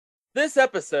This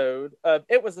episode of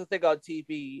It Was a Thing on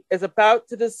TV is about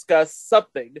to discuss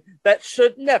something that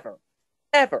should never,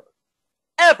 ever,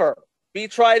 ever be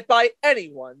tried by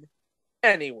anyone,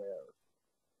 anywhere.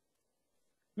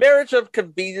 Marriage of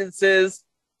conveniences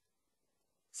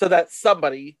so that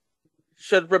somebody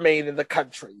should remain in the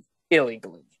country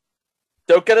illegally.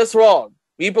 Don't get us wrong.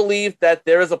 We believe that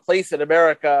there is a place in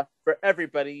America for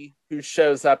everybody who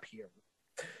shows up here.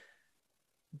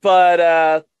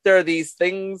 But there are these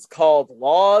things called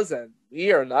laws, and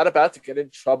we are not about to get in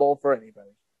trouble for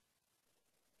anybody.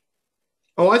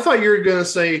 Oh, I thought you were going to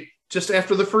say, just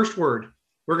after the first word,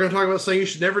 we're going to talk about something you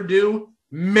should never do,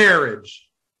 marriage.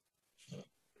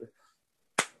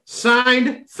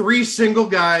 Signed, 3 single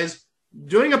guys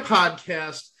doing a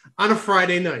podcast on a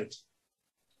Friday night.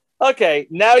 Okay,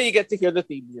 now you get to hear the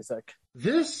theme music.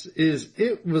 This is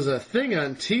It Was a Thing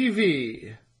on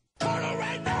TV. Total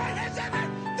Red Man has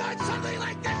ever done something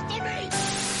like this to me!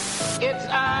 It's,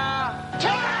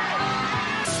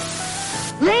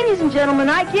 Ladies and gentlemen,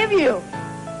 I give you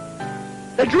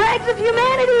the dregs of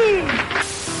humanity!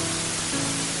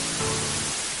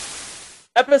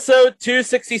 Episode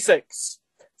 266.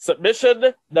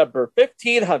 Submission number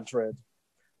 1500.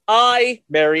 I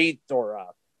Married Dora.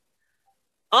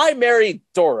 I Married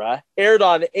Dora aired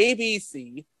on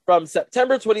ABC from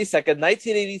September 22nd,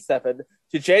 1987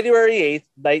 to January 8th,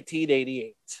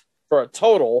 1988 for a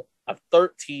total of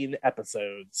 13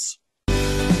 episodes.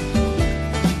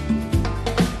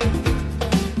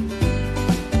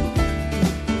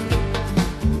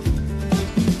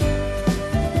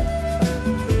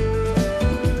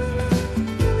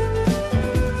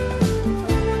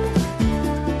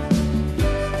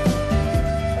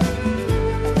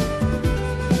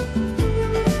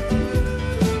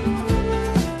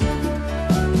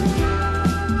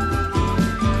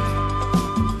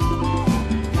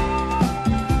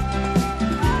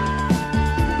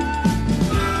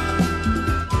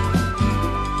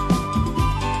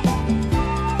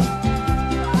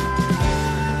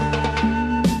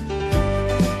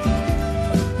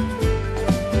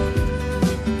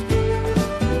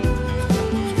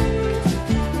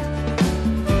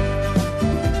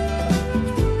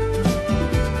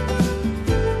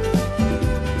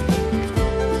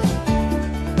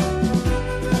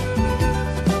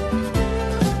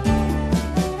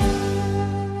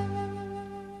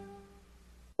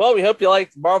 Well, we hope you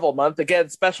liked Marvel Month. Again,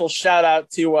 special shout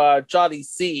out to Johnny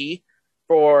C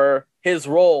for his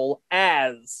role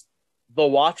as the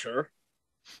Watcher,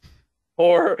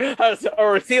 or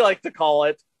as he liked to call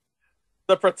it,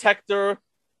 the Protector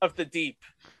of the Deep.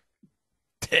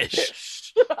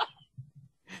 Tish.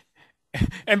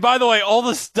 And by the way, all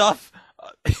the stuff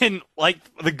in like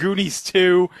the Goonies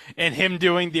 2 and him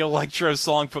doing the Electro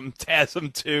song from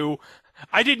TASM 2.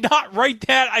 I did not write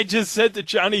that. I just said to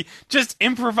Johnny, just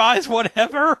improvise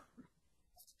whatever.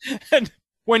 And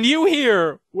when you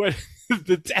hear what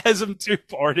the TASM 2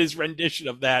 part, his rendition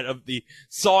of that, of the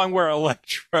song where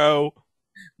Electro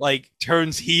like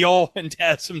turns heel in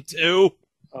TASM 2.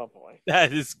 Oh boy.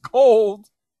 That is gold.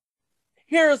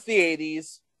 Here's the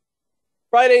 80s.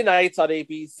 Friday nights on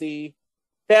ABC.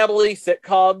 Family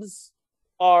sitcoms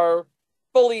are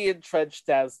fully entrenched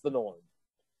as the norm.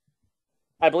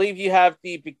 I believe you have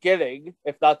the beginning,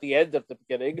 if not the end of the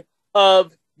beginning,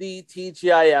 of the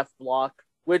TGIF block,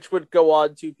 which would go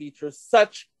on to feature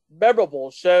such memorable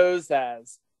shows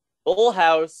as Full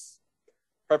House,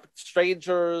 Perfect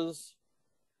Strangers,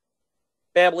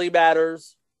 Family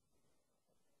Matters,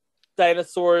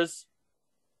 Dinosaurs,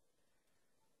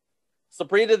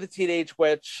 Sabrina the Teenage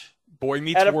Witch, Boy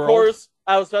Meets and of World. course,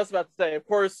 I was just about to say, of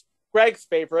course, Greg's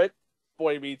favorite,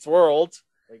 Boy Meets World.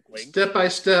 Wink, wink. Step by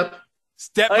step.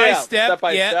 Step by step. Step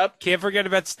by step. Can't forget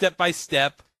about Step by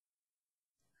Step.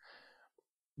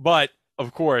 But,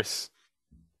 of course,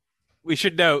 we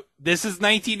should note, this is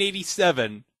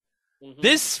 1987. Mm-hmm.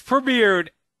 This premiered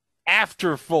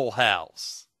after Full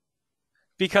House.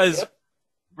 Because,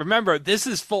 remember, this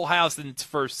is Full House in its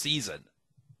first season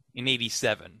in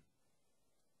 87.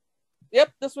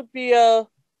 Yep, this would be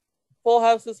Full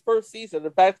House's first season.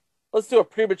 In fact, let's do a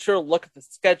premature look at the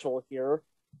schedule here.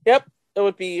 Yep. It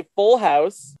would be Full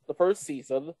House, the first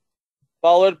season,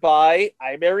 followed by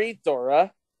I Married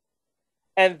Dora.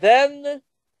 And then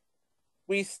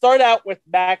we start out with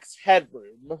Max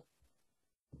Headroom.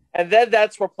 And then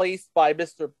that's replaced by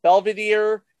Mr.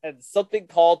 Belvedere and something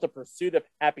called The Pursuit of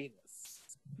Happiness.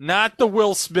 Not the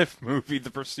Will Smith movie,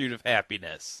 The Pursuit of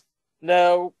Happiness.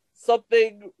 No,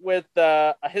 something with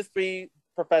a history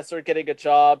professor getting a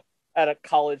job at a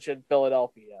college in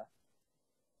Philadelphia.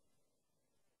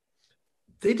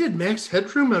 They did Max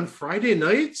Headroom on Friday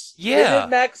nights? They Yeah. did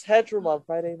Max Headroom on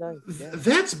Friday night. Yeah.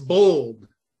 That's bold.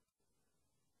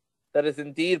 That is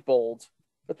indeed bold.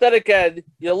 But then again,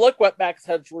 you look what Max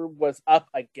Headroom was up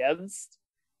against,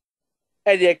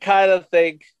 and you kind of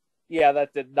think, yeah,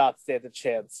 that did not stand a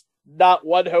chance. Not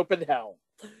one hope in hell.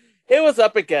 It was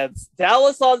up against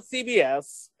Dallas on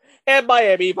CBS and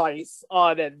Miami Vice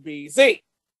on NBC.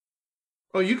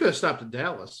 Oh, you could have stopped at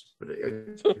Dallas.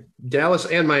 Dallas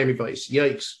and Miami Vice.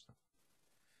 Yikes.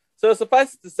 So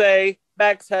suffice it to say,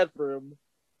 Max Headroom,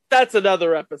 that's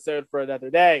another episode for another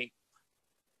day.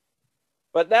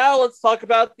 But now let's talk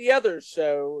about the other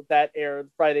show that aired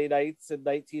Friday nights in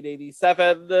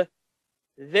 1987.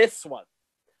 This one.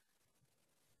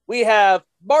 We have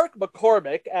Mark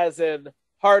McCormick, as in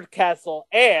Hardcastle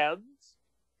and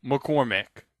McCormick.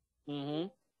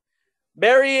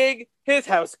 marrying his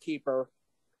housekeeper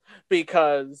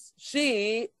because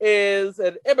she is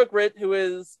an immigrant who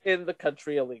is in the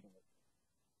country illegally.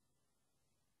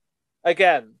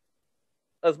 Again,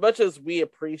 as much as we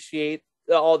appreciate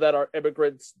all that our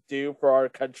immigrants do for our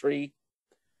country,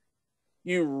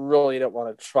 you really don't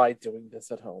want to try doing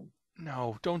this at home.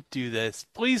 No, don't do this.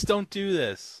 Please don't do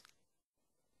this.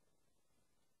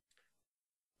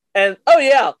 And, oh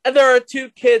yeah, and there are 2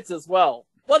 kids as well.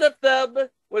 One of them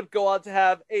would go on to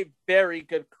have a very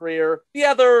good career. The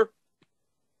other,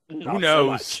 Who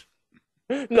knows?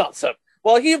 Not so.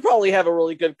 Well, he'd probably have a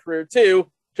really good career too,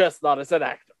 just not as an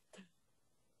actor.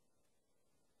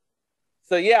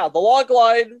 So yeah, the log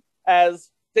line, as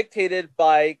dictated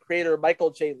by creator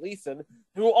Michael J. Leeson,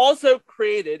 who also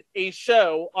created a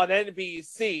show on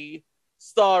NBC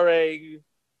starring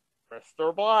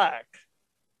Mr. Black.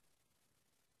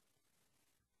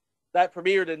 That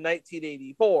premiered in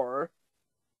 1984.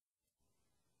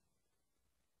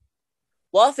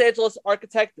 Los Angeles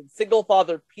architect and single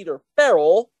father Peter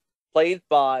Farrell, played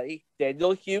by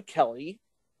Daniel Hugh Kelly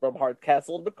from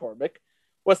Hardcastle and McCormick,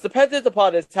 was dependent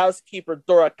upon his housekeeper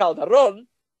Dora Calderon,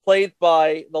 played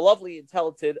by the lovely and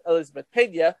talented Elizabeth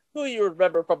Pena, who you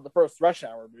remember from the first Rush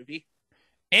Hour movie.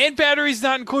 And batteries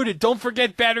not included. Don't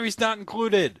forget batteries not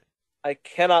included. I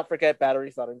cannot forget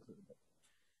batteries not included.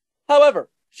 However,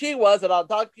 she was an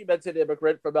undocumented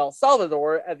immigrant from El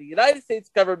Salvador, and the United States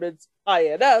government's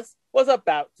INS was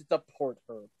about to deport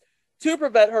her. To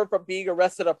prevent her from being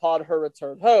arrested upon her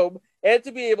return home, and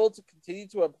to be able to continue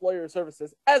to employ her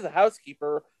services as a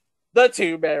housekeeper, the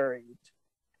 2 married.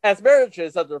 As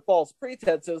marriages under false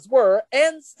pretenses were,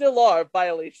 and still are,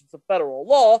 violations of federal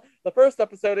law, the first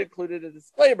episode included a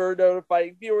disclaimer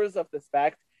notifying viewers of this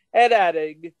fact, and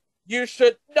adding, "You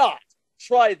should not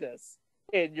try this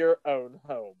in your own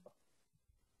home."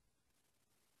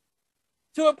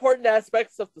 2 important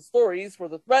aspects of the stories were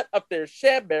the threat of their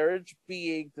sham marriage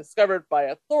being discovered by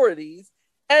authorities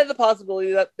and the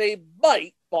possibility that they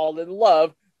might fall in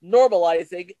love,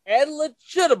 normalizing and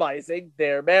legitimizing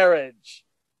their marriage.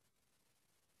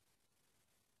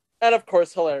 And of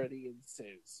course, hilarity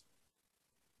ensues.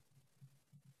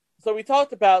 So we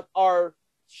talked about our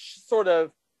sort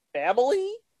of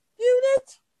family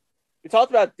unit. We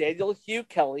talked about Daniel Hugh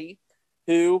Kelly,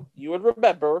 who you would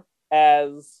remember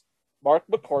as Mark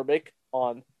McCormick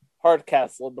on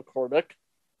Hardcastle and McCormick.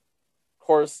 Of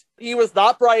course, he was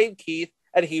not Brian Keith,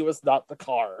 and he was not the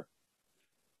car.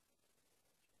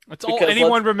 That's all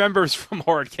anyone remembers from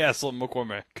Hardcastle and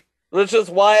McCormick. Which is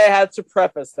why I had to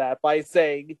preface that by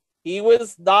saying he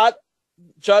was not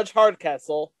Judge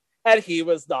Hardcastle, and he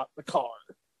was not the car.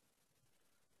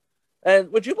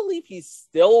 And would you believe he's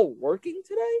still working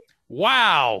today?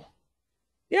 Wow.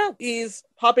 Yeah, he's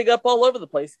popping up all over the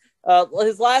place.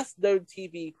 His last known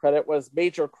TV credit was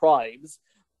Major Crimes,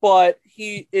 but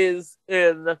he is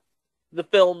in the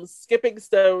films Skipping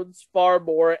Stones, Far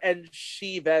More, and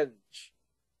She-Venge.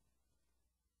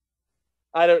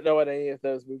 I don't know what any of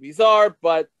those movies are,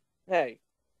 but hey,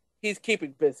 he's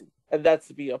keeping busy, and that's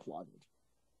to be applauded.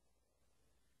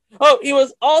 Oh, he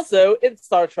was also in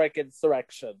Star Trek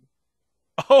Insurrection.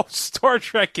 Oh, Star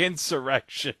Trek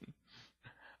Insurrection.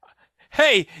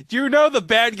 Hey, do you know the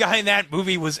bad guy in that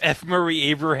movie was F. Murray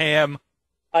Abraham?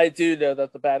 I do know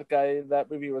that the bad guy in that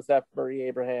movie was F. Murray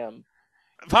Abraham.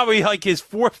 Probably like his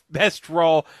 4th best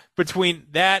role between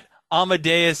that,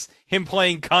 Amadeus, him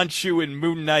playing Khonshu in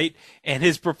Moon Knight, and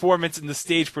his performance in the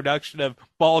stage production of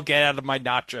Ball, Get Out of My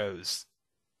Nachos.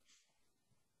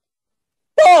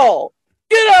 Ball!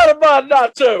 Get out of my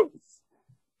nachos!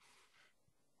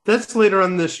 That's later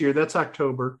on this year. That's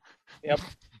October. Yep.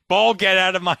 Ball, get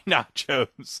out of my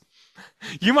nachos.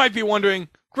 You might be wondering,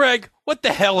 Greg, what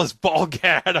the hell is ball,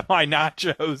 get out of my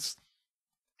nachos?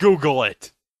 Google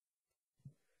it.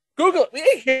 Google it. We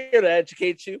ain't here to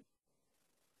educate you.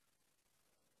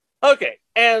 Okay,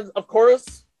 and of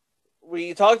course,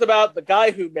 we talked about the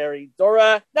guy who married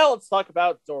Dora. Now let's talk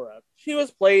about Dora. She was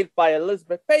played by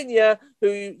Elizabeth Pena, who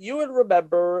you would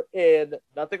remember in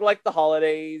Nothing Like the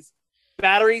Holidays,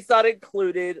 Batteries Not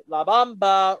Included, La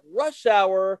Bamba, Rush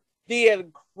Hour, The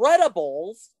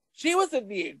Incredibles. She was in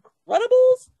The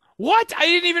Incredibles? What? I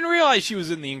didn't even realize she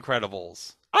was in The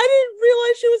Incredibles. I didn't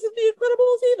realize she was in The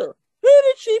Incredibles either. Who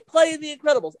did she play in The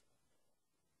Incredibles?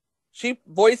 She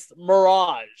voiced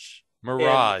Mirage.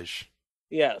 Mirage.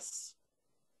 Yes.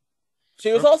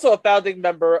 She was also a founding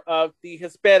member of the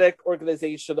Hispanic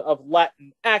Organization of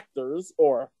Latin Actors,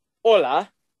 or HOLA.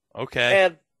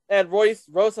 Okay. And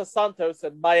Rosa Santos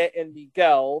and Maya and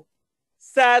Miguel,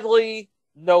 sadly,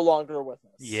 no longer with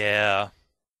us. Yeah.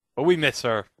 But we miss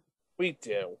her. We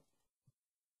do.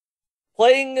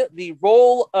 Playing the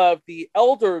role of the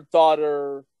elder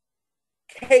daughter,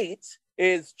 Kate,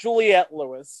 is Juliette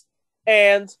Lewis.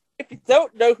 And if you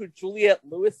don't know who Juliette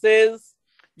Lewis is,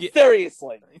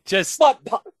 seriously, just what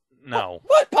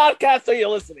podcast are you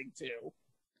listening to?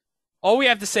 All we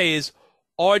have to say is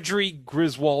Audrey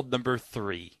Griswold number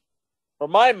 3. For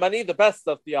my money, the best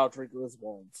of the Audrey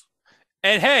Griswolds.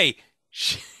 And hey,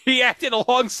 she acted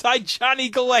alongside Johnny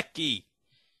Galecki.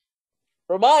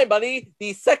 For my money,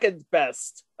 the second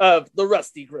best of the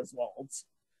Rusty Griswolds.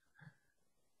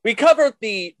 We covered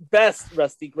the best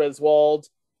Rusty Griswold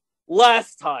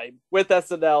last time with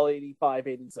SNL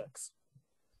 85-86.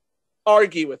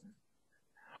 Argue with me.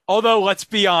 Although, let's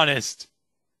be honest,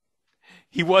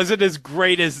 he wasn't as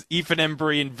great as Ethan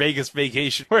Embry in Vegas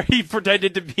Vacation, where he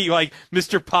pretended to be like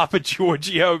Mr. Papa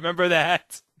Giorgio. Remember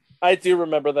that? I do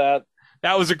remember that.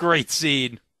 That was a great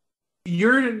scene.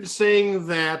 You're saying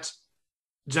that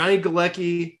Johnny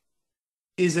Galecki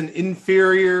is an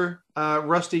inferior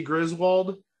Rusty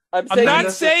Griswold? I'm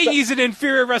not saying he's an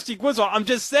inferior Rusty Griswold. I'm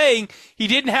just saying he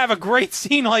didn't have a great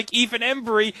scene like Ethan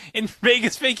Embry in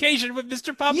Vegas Vacation with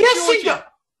Mr. Papa Giorgio.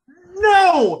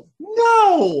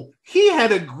 No. He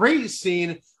had a great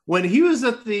scene when he was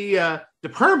at the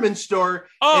department store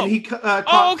and he caught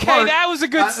Clark, that was a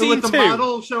good scene with the too.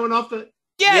 Model showing off the.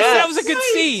 Yes, that was a good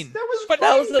scene. That was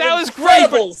that was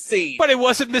great, scene. But it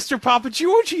wasn't Mr. Papa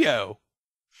Giorgio.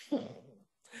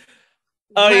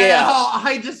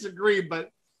 I disagree,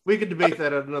 but we could debate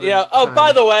that at another time. Oh,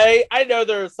 by the way, I know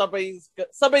there's somebody's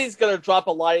going to drop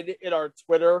a line in our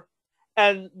Twitter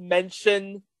and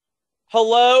mention,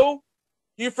 hello,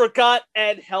 you forgot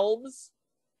Ed Helms?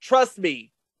 Trust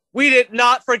me, we did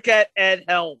not forget Ed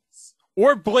Helms.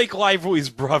 Or Blake Lively's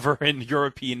brother in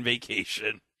European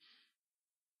Vacation.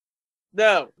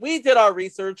 No, we did our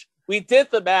research. We did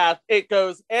the math. It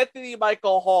goes Anthony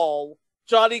Michael Hall,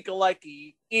 Johnny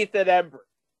Galecki, Ethan Embry.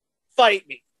 Fight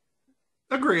me.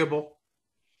 Agreeable.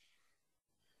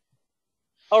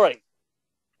 All right.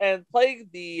 And playing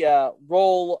the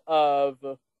role of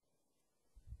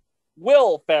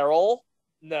Will Ferrell.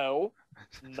 No,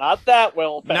 not that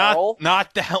Will Ferrell.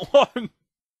 Not that one.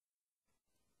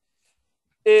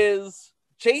 Is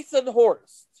Jason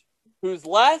Horst, whose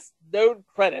last known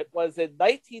credit was in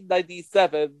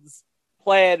 1997's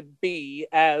Plan B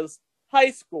as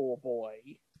High School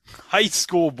Boy. High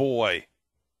School Boy.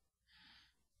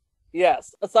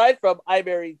 Yes. Aside from I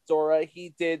Married Dora,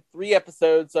 he did 3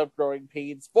 episodes of Growing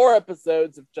Pains, 4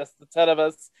 episodes of Just the 10 of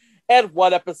Us, and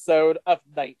 1 episode of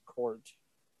Night Court.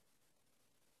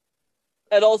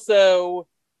 And also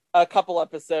a couple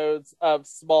episodes of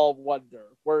Small Wonder,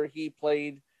 where he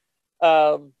played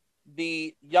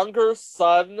the younger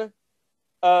son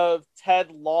of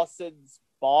Ted Lawson's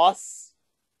boss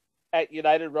at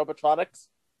United Robotronics.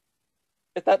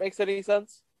 If that makes any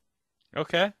sense.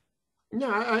 Okay. No,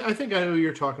 I think I know who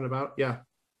you're talking about. Yeah.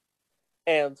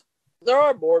 And there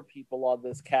are more people on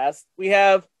this cast. We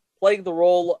have playing the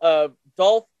role of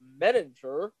Dolph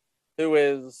Menninger, who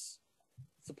is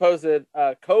supposed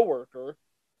co-worker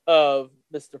of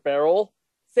Mr. Farrell,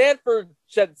 Sanford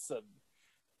Jensen,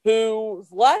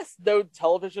 whose last known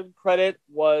television credit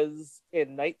was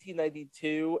in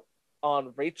 1992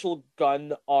 on Rachel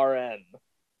Gunn RN.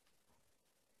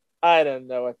 I don't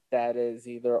know what that is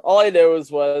either. All I know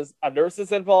was a nurse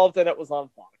is involved and it was on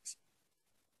Fox.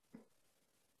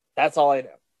 That's all I know.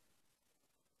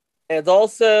 And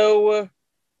also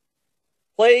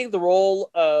playing the role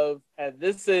of, and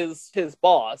this is his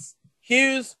boss,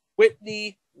 Hughes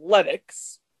Whitney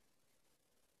Lennox,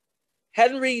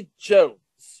 Henry Jones.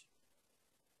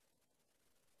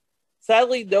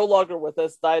 Sadly, no longer with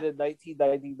us, died in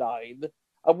 1999.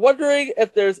 I'm wondering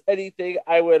if there's anything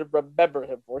I would remember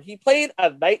him for. He played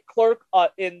a night clerk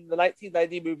in the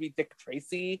 1990 movie Dick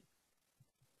Tracy.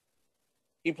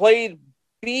 He played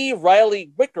B.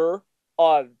 Riley Wicker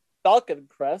on Falcon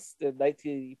Crest in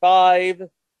 1985.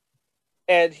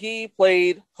 And he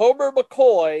played Homer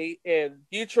McCoy in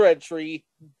future entry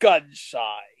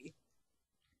Gunshy.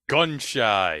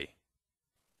 Gunshy.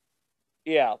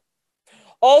 Yeah.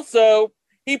 Also,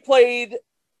 he played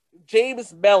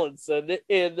James Melanson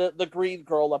in the Green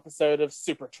Girl episode of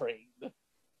Super Train.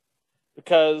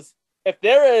 Because if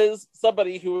there is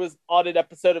somebody who is on an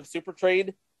episode of Super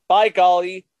Train, by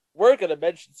golly, we're going to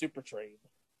mention Super Train.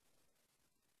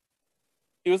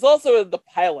 He was also in the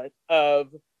pilot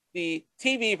of the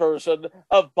TV version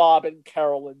of Bob and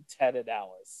Carol and Ted and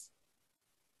Alice.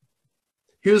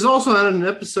 He was also on an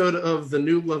episode of The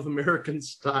New Love American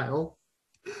Style.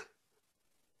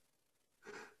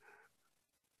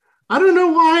 I don't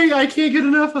know why I can't get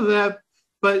enough of that,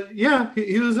 but yeah,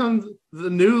 he was on The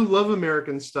New Love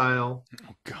American Style.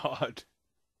 Oh, God.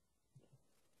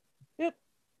 Yep.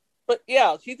 But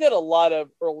yeah, he did a lot of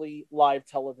early live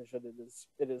television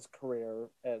in his career,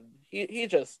 and he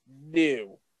just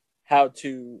knew how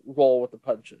to roll with the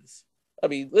punches. I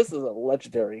mean, this is a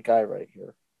legendary guy right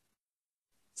here.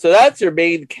 So that's your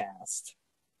main cast.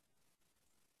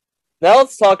 Now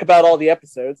let's talk about all the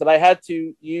episodes, and I had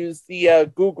to use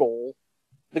the Google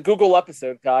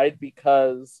episode guide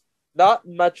because not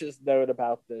much is known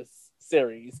about this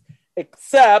series,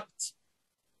 except.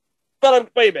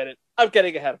 But wait a minute, I'm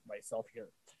getting ahead of myself here.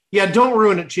 Yeah, don't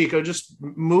ruin it, Chico. Just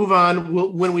move on.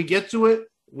 When we get to it,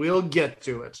 we'll get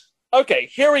to it. Okay,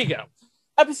 here we go.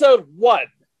 Episode 1.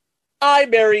 I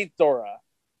Married Dora.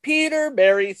 Peter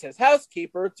marries his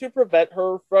housekeeper to prevent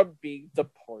her from being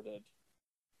deported.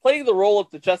 Playing the role of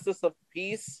the Justice of the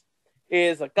Peace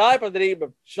is a guy by the name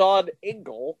of John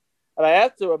Ingle. And I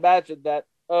have to imagine that,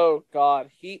 oh God,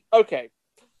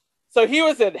 so he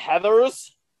was in Heathers.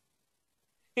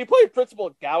 He played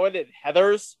Principal Gowan in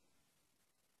Heathers.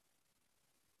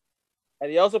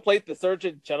 And he also played the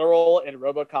Surgeon General in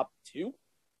RoboCop 2.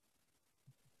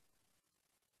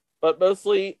 But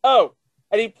mostly,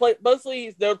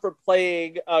 he's known for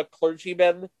playing a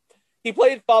clergyman. He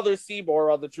played Father Seymour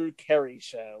on the Drew Carey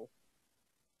Show.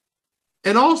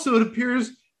 And also, it appears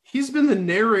he's been the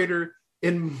narrator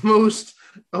in most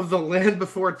of the Land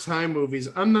Before Time movies.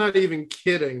 I'm not even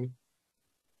kidding.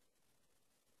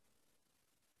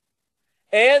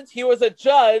 And he was a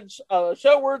judge on a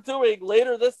show we're doing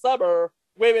later this summer,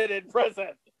 Women in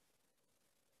Prison.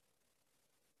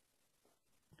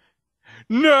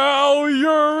 Now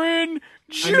you're in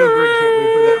jail! I know Greg can't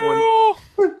wait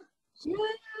for that one.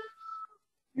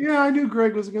 Yeah, I knew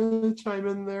Greg was going to chime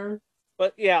in there.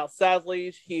 But yeah,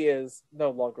 sadly, he is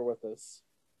no longer with us.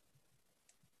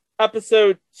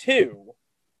 Episode 2.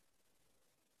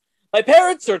 My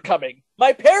parents are coming!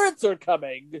 My parents are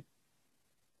coming!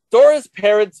 Dora's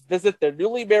parents visit their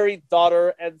newly married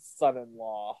daughter and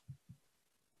son-in-law.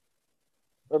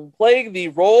 I'm playing the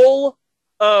role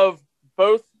of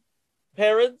both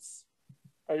parents.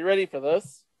 Are you ready for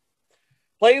this?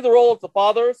 Playing the role of the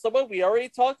father, someone we already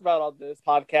talked about on this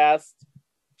podcast,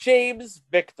 James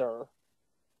Victor.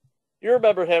 You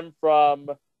remember him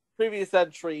from previous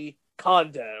entry,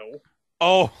 Condo.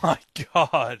 Oh my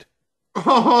God.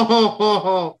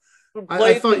 Oh,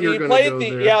 I thought you were going to go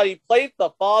there. Yeah, he played the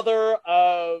father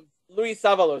of Luis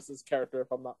Avalos' character,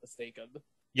 if I'm not mistaken.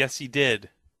 Yes, he did.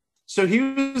 So he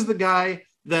was the guy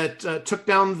that took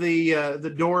down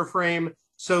the door frame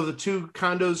so the two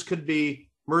condos could be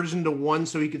merged into one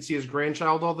so he could see his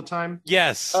grandchild all the time?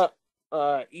 Yes.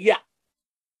 Yeah.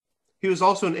 He was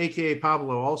also in AKA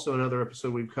Pablo, also another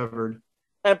episode we've covered.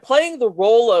 And playing the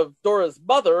role of Dora's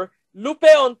mother, Lupe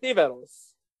Ontiveros,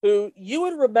 who you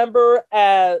would remember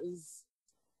as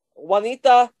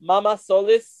Juanita Mama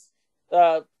Solis,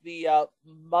 the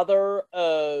mother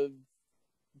of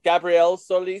Gabrielle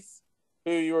Solis,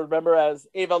 who you remember as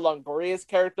Eva Longoria's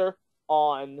character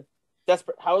on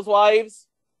Desperate Housewives.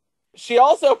 She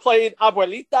also played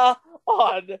Abuelita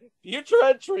on future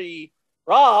entry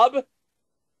Rob.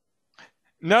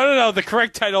 No. The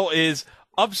correct title is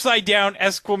Upside Down !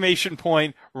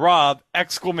 Rob !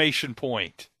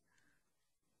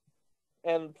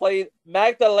 And played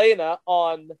Magdalena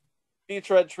on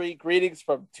feature entry Greetings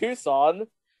from Tucson.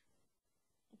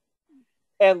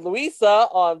 And Luisa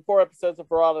on 4 episodes of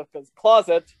Veronica's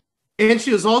Closet. And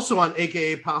she was also on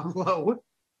AKA Pablo.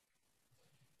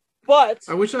 But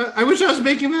I wish I was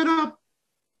making that up.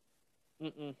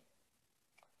 Mm-mm.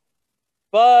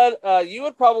 But you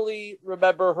would probably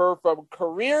remember her from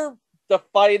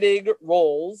career-defining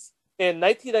roles in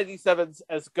 1997's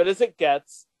As Good as It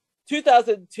Gets,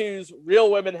 2002's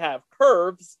Real Women Have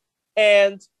Curves,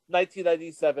 and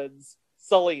 1997's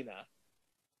Selena.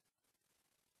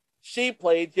 She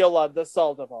played Yolanda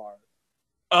Saldivar.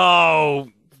 Oh,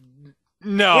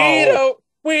 No.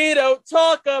 We don't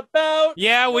talk about.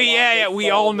 Yeah, we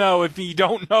all know. If you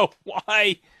don't know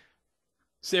why,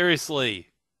 seriously.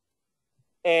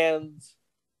 And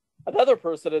another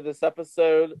person in this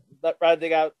episode that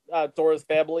rounding out Dora's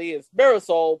family is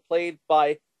Marisol, played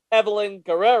by Evelyn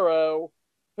Guerrero,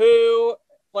 who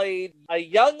played a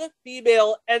young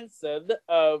female ensign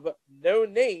of no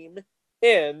name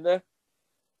in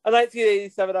a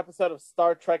 1987 episode of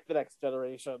Star Trek: The Next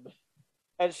Generation.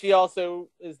 And she also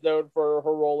is known for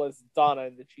her role as Donna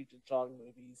in the Cheech and Chong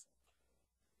movies.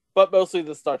 But mostly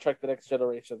the Star Trek: The Next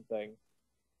Generation thing.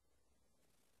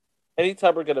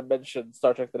 Anytime we're going to mention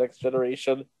Star Trek: The Next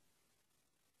Generation,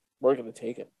 we're going to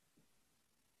take it.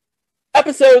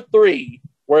 Episode 3,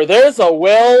 Where There's a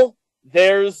Will,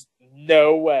 There's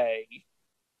No Way.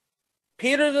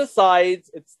 Peter decides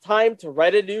it's time to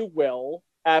write a new will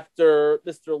after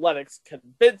Mr. Lennox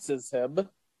convinces him,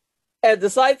 and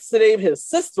decides to name his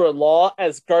sister-in-law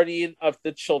as guardian of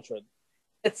the children.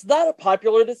 It's not a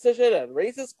popular decision and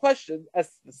raises questions as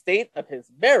to the state of his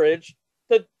marriage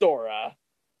to Dora.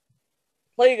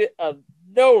 Playing a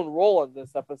known role in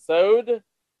this episode,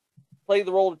 playing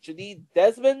the role of Janine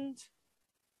Desmond,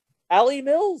 Allie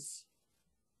Mills.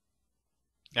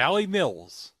 Allie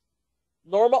Mills.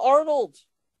 Norma Arnold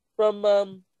from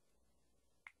the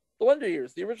Wonder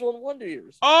Years, the original Wonder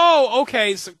Years. Oh,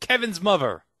 okay, so Kevin's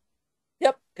mother.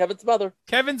 Yep, Kevin's mother.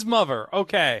 Kevin's mother,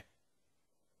 okay.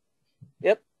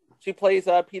 Yep, she plays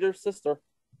Peter's sister.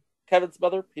 Kevin's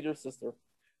mother, Peter's sister.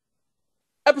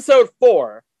 Episode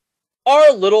 4,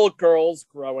 Our Little Girls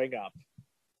Growing Up.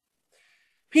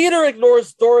 Peter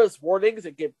ignores Dora's warnings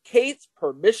and gives Kate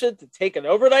permission to take an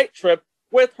overnight trip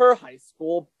with her high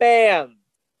school band.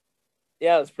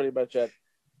 Yeah, that's pretty much it.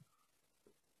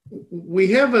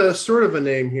 We have a sort of a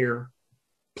name here.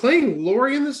 Playing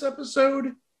Lori in this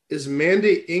episode is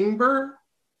Mandy Ingber.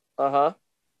 Uh-huh.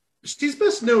 She's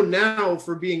best known now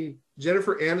for being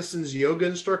Jennifer Aniston's yoga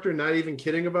instructor, not even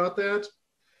kidding about that.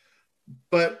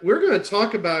 But we're going to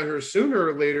talk about her sooner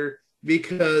or later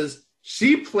because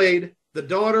she played the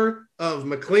daughter of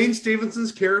McLean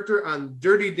Stevenson's character on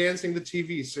Dirty Dancing, the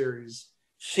TV series.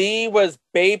 She was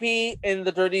Baby in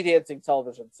the Dirty Dancing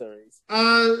television series.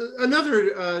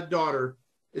 Another daughter.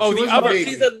 Oh, the other.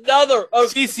 She's another. Oh,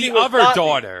 she's the other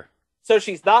daughter. Baby. So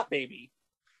she's not Baby.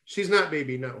 She's not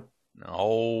Baby, no.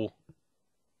 No.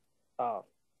 Oh.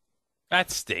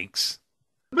 That stinks.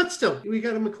 But still, we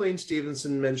got a McLean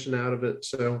Stevenson mention out of it,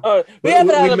 so we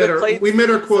met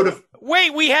our quota.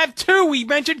 Wait, we have two. We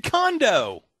mentioned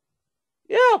Kondo.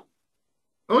 Yeah.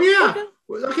 Oh yeah.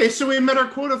 Okay, so we met our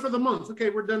quota for the month. Okay,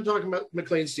 we're done talking about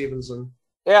McLean Stevenson.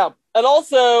 Yeah, and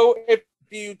also if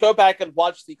you go back and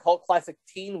watch the cult classic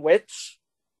Teen Witch,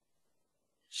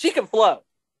 she can flow.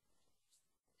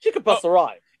 She can bust a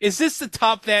rhyme. Is this the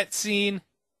Top That scene?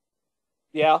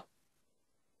 Yeah.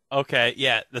 Okay,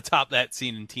 yeah, the Top That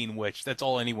scene in Teen Witch. That's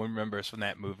all anyone remembers from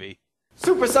that movie.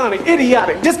 Supersonic,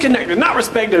 idiotic, disconnected, not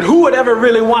respected. Who would ever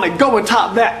really want to go and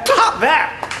top that? Top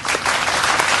that!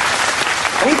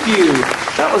 Thank you.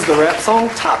 That was the rap song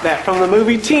Top That from the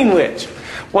movie Teen Witch.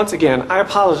 Once again, I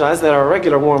apologize that our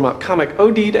regular warm-up comic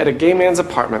OD'd at a gay man's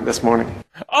apartment this morning.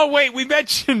 Oh, wait, we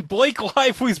mentioned Blake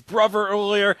Lively's brother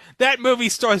earlier. That movie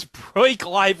stars Blake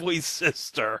Lively's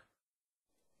sister.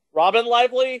 Robin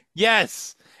Lively?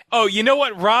 Yes. Oh, you know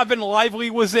what Robin Lively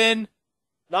was in?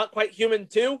 Not Quite Human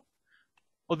 2?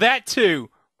 Well, that too,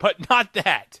 but not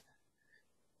that.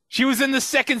 She was in the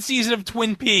second season of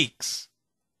Twin Peaks.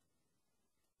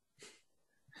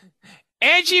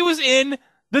 And she was in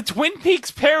the Twin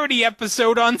Peaks parody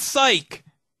episode on Psych.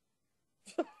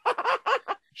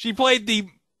 She played the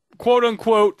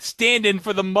quote-unquote stand-in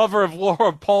for the mother of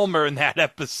Laura Palmer in that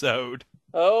episode.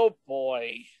 Oh,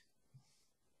 boy.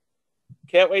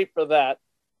 Can't wait for that.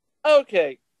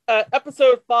 Okay,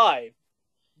 episode 5,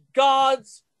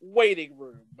 God's Waiting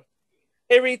Room.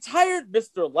 A retired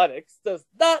Mr. Lennox does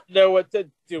not know what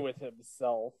to do with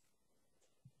himself.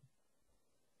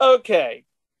 Okay,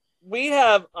 we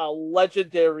have a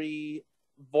legendary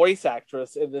voice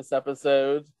actress in this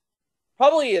episode.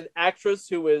 Probably an actress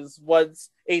who was once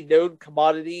a known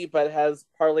commodity but has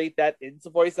parlayed that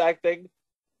into voice acting.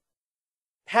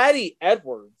 Patty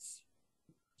Edwards.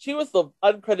 She was the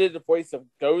uncredited voice of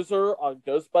Gozer on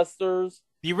Ghostbusters.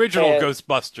 The original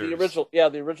Ghostbusters.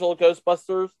 The original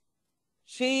Ghostbusters.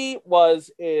 She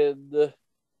was in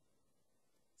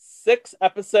 6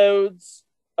 episodes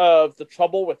of The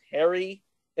Trouble with Harry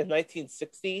in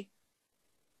 1960.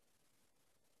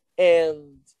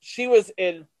 And she was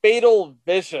in Fatal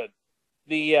Vision,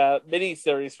 the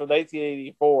miniseries from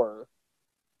 1984.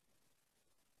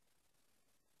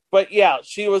 But yeah,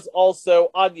 she was also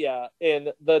Anya in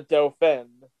The Dauphin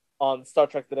on Star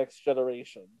Trek The Next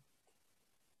Generation.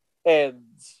 And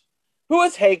who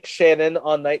is Hank Shannon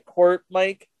on Night Court,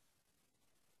 Mike?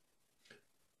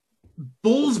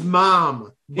 Bull's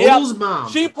mom. Yep, Bull's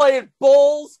mom. She played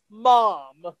Bull's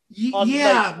mom on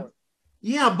Night Court.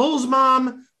 Yeah, Bull's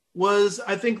mom was,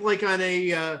 I think, like on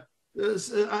a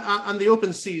on the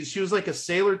open seas. She was like a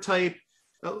sailor type,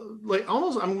 like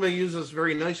almost. I'm going to use this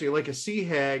very nicely, like a sea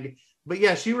hag. But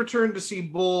yeah, she returned to see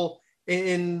Bull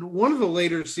in one of the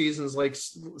later seasons, like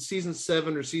season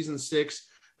 7 or season 6.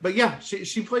 But yeah,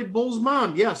 she played Bull's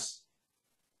mom. Yes.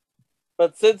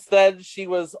 But since then, she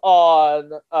was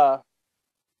on.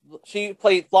 She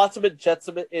played Flotsam and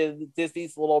Jetsam in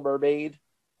Disney's Little Mermaid,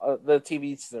 the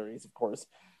TV series, of course.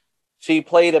 She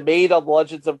played a maid on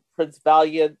Legends of Prince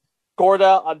Valiant,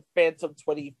 Gorda on Phantom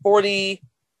 2040,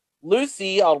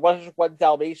 Lucy on 101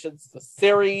 Dalmatians, the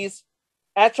series,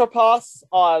 Atropos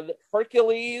on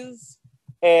Hercules,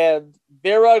 and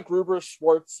Vera Gruber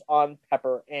Schwartz on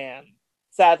Pepper Ann.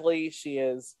 Sadly, she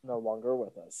is no longer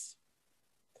with us.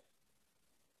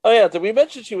 Oh yeah, did we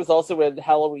mention she was also in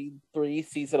Halloween 3,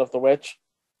 Season of the Witch?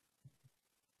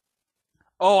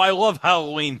 Oh, I love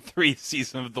Halloween 3,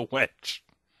 Season of the Witch.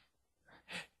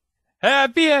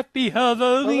 Happy, happy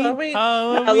Halloween, Halloween,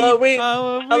 Halloween,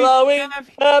 Halloween,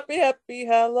 happy, happy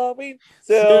Halloween,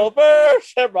 Silver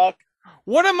Shamrock.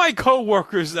 One of my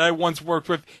co-workers that I once worked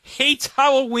with hates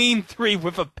Halloween 3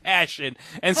 with a passion.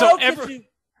 And so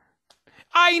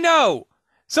I know.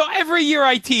 So every year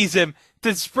I tease him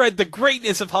to spread the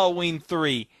greatness of Halloween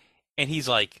 3. And he's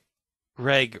like,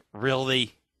 Greg,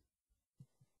 really?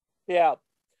 Yeah.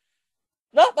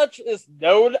 Not much is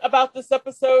known about this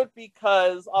episode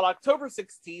because on October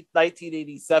 16th,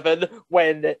 1987,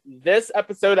 when this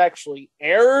episode actually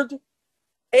aired,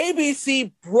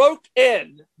 ABC broke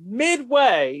in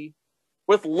midway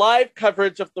with live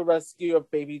coverage of the rescue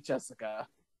of baby Jessica.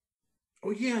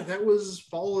 Oh yeah, that was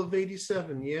fall of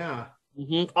 87, yeah.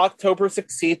 October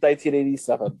 16th,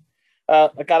 1987. I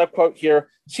got a quote here.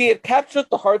 She had captured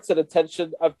the hearts and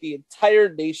attention of the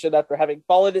entire nation after having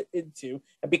fallen into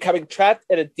and becoming trapped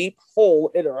in a deep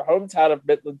hole in her hometown of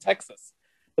Midland, Texas.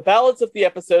 The balance of the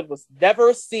episode was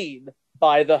never seen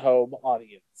by the home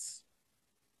audience.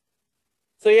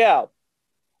 So yeah,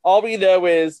 all we know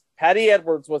is Patty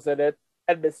Edwards was in it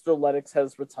and Mr. Lennox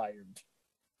has retired.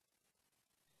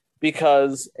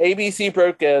 Because ABC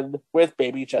broke in with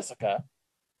baby Jessica.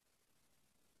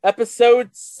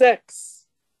 Episode 6.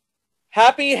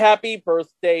 Happy, happy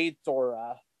birthday,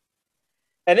 Dora.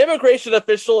 An immigration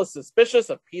official is suspicious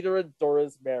of Peter and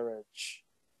Dora's marriage.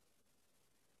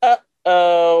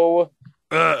 Uh-oh.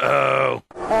 Uh-oh.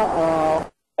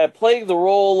 Uh-oh. And playing the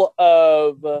role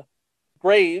of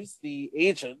Graves, the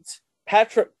agent,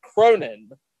 Patrick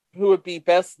Cronin, who would be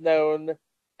best known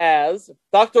as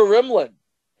Dr. Rimlin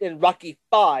in Rocky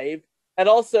V, and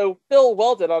also Phil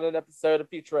Weldon on an episode of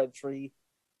Future Entry,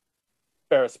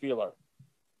 Ferris Bueller.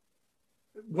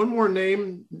 One more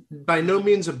name, by no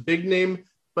means a big name,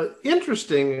 but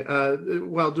interesting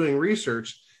while doing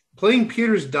research. Playing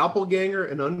Peter's doppelganger,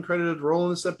 an uncredited role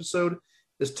in this episode,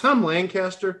 is Tom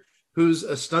Lancaster, who's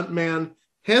a stuntman,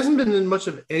 hasn't been in much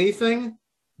of anything,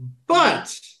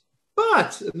 but,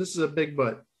 and this is a big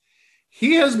but,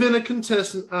 he has been a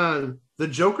contestant on The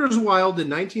Joker's Wild in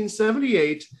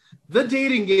 1978, The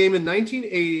Dating Game in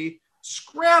 1980,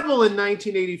 Scrabble in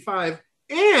 1985,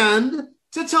 and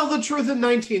To Tell the Truth in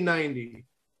 1990.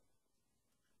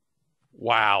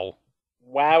 Wow.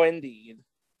 Wow, indeed.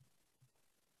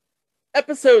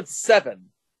 Episode 7,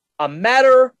 A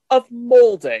Matter of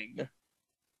Molding.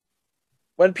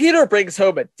 When Peter brings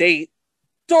home a date,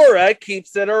 Dora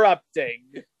keeps interrupting.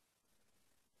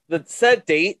 The said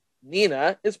date,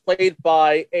 Nina, is played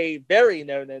by a very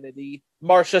known entity,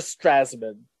 Marcia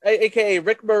Strassman, aka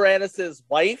Rick Moranis'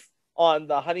 wife on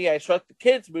the Honey, I Shrunk the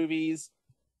Kids movies,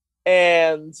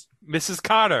 and Mrs.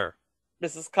 Cotter.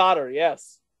 Mrs. Cotter,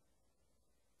 yes.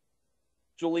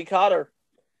 Julie Cotter.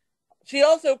 She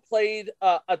also played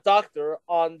a doctor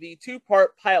on the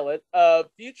 2-part pilot of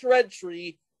Future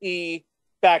Entry E/R.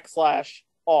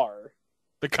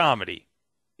 The comedy.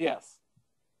 Yes.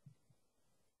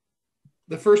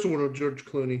 The first one with George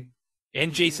Clooney.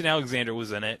 And Jason Alexander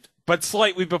was in it. But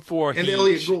slightly before And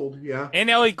Elliot Gould, yeah. And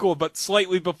Elliot Gould, but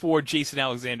slightly before Jason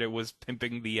Alexander was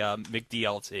pimping the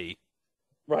McDLT.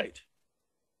 Right.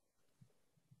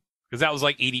 Because that was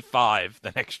like 85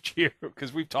 the next year,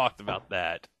 because we've talked about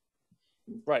that.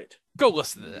 Right. Go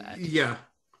listen to that. Yeah.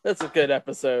 That's a good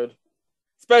episode.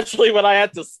 Especially when I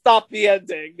had to stop the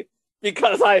ending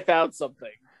because I found something.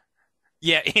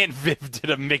 Yeah, Aunt Viv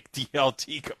did a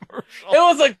McDLT commercial. It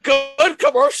was a good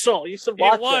commercial. You should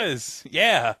watch it. It was,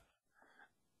 yeah.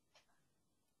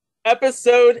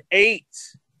 Episode 8,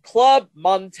 Club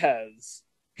Montez.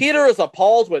 Peter is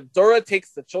appalled when Dora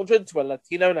takes the children to a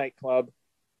Latino nightclub.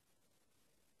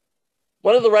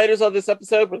 One of the writers on this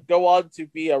episode would go on to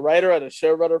be a writer and a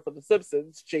showrunner for The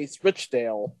Simpsons, Chase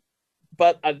Richdale.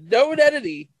 But a known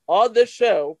entity on this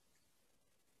show,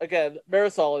 again,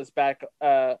 Marisol is back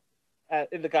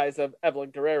in the guise of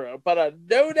Evelyn Guerrero, but a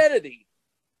known entity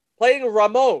playing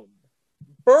Ramon,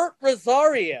 Bert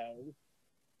Rosario,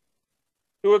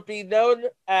 who would be known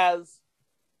as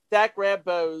Dak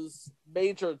Rambo's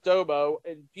major domo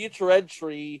in future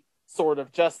entry Sword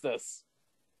of Justice.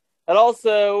 And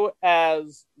also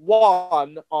as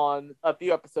Juan on a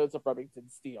few episodes of Remington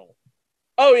Steele.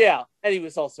 Oh yeah, and he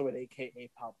was also in AKA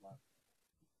Pablo.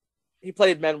 He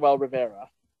played Manuel Rivera.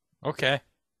 Okay.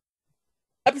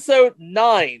 Episode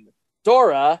 9,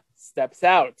 Dora steps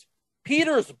out.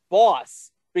 Peter's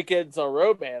boss begins a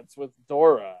romance with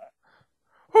Dora.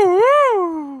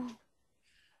 Woo!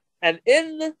 And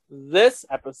in this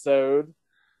episode,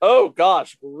 oh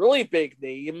gosh, really big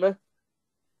name,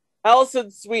 Allison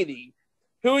Sweeney,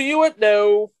 who you would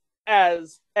know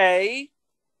as A,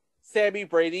 Sammy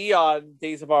Brady on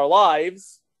Days of Our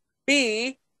Lives,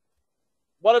 B,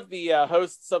 one of the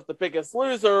hosts of The Biggest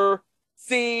Loser,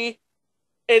 C,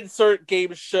 insert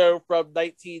game show from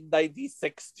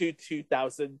 1996 to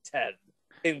 2010,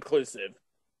 inclusive.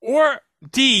 Or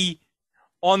D,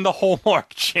 on the Hallmark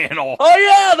Channel. Oh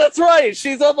yeah, that's right.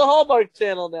 She's on the Hallmark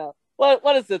Channel now.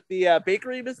 What is it? The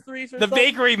Bakery Mysteries or The something?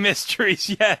 Bakery Mysteries,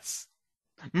 yes.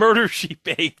 Murder She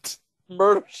Baked.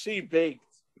 Murder She Baked.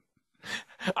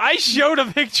 I showed a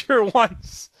picture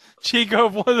once, Chico,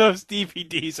 of one of those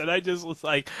DVDs, and I just was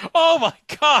like, oh my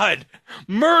god,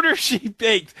 Murder She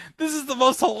Baked. This is the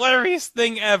most hilarious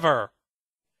thing ever.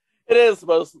 It is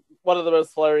one of the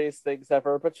most hilarious things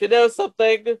ever. But you know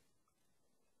something?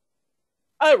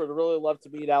 I would really love to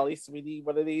meet Allie Sweeney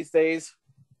one of these days.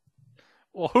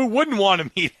 Well, who wouldn't want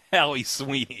to meet Allie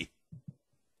Sweeney?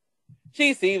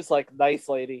 She seems like a nice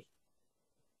lady.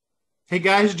 Hey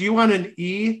guys, do you want an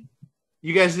E?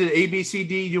 You guys did A, B, C,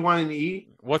 D. Do you want an E?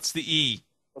 What's the E?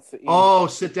 What's the E? Oh,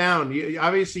 sit down.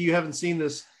 Obviously, you haven't seen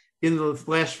this in the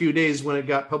last few days when it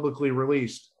got publicly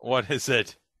released. What is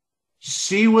it?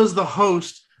 She was the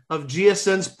host of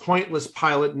GSN's Pointless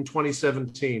pilot in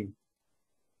 2017.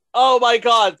 Oh my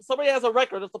god, somebody has a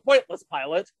record of the Pointless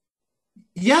pilot.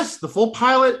 Yes, the full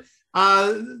pilot.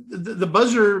 The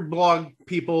Buzzer blog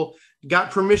people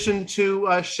got permission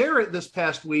to share it this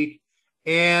past week,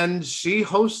 and she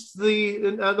hosts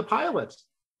the pilot.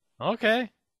 Okay.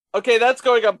 Okay, that's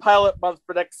going on pilot month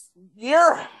for next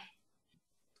year.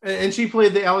 And she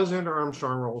played the Alexander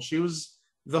Armstrong role. She was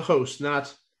the host,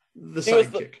 not the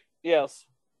sidekick. Yes.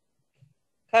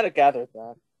 Kind of gathered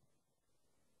that.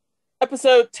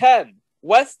 Episode 10,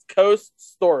 West Coast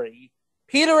Story.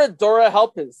 Peter and Dora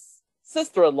help his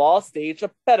sister-in-law stage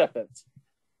a benefit.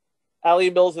 Allie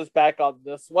Mills is back on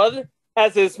this one,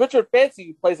 as is Richard Fancy,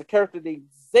 who plays a character named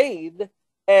Zane,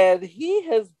 and he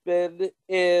has been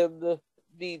in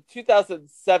the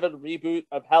 2007 reboot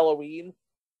of Halloween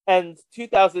and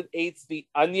 2008's The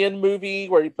Onion movie,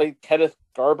 where he played Kenneth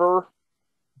Garber.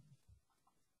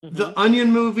 The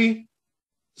Onion movie,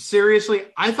 seriously,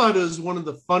 I thought it was one of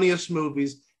the funniest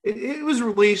movies. It was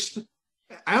released.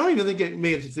 I don't even think it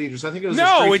made it to theaters. I think it was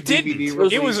it didn't.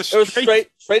 DVD It was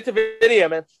straight to video,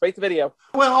 man. Straight to video.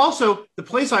 Well, also, the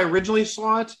place I originally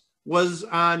saw it was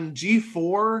on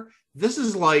G4. This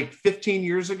is like 15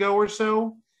 years ago or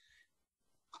so.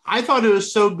 I thought it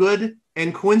was so good.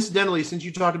 And coincidentally, since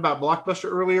you talked about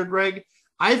Blockbuster earlier, Greg,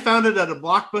 I found it at a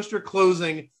Blockbuster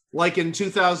closing like in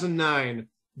 2009.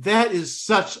 That is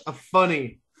such a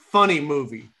funny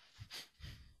movie.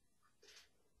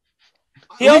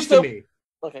 At least to me.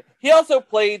 Okay. He also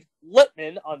played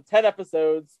Littman on 10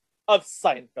 episodes of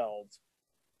Seinfeld.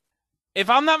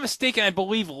 If I'm not mistaken, I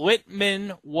believe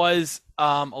Littman was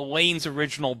Elaine's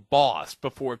original boss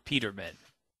before Peterman.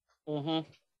 Mm-hmm.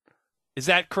 Is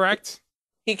that correct?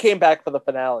 He came back for the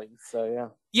finale, so yeah.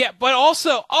 Yeah, but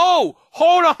also,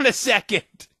 hold on a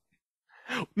second.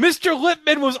 Mr.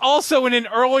 Lippman was also in an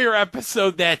earlier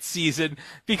episode that season,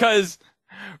 because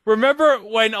remember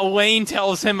when Elaine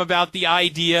tells him about the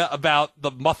idea about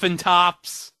the muffin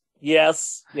tops?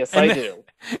 Yes, I do.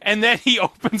 And then he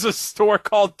opens a store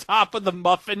called Top of the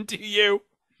Muffin to you.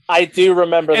 I do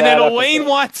remember that. And then Elaine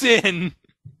wants in.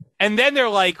 And then they're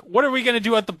like, what are we going to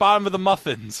do at the bottom of the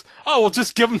muffins? Oh, we'll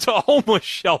just give them to a homeless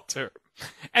shelter.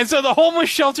 And so the homeless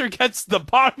shelter gets the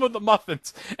bottom of the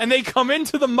muffins. And they come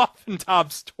into the muffin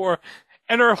top store.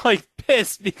 and are like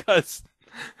pissed because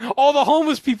all the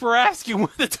homeless people are asking where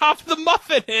the top of the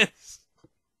muffin is.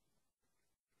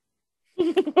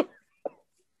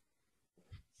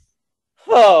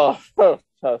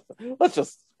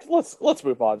 Let's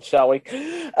move on, shall we?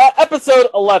 Episode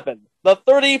 11, the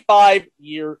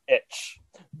 35-year itch.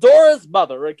 Dora's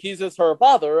mother accuses her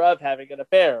father of having an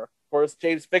affair. Of course,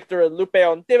 James Victor and Lupe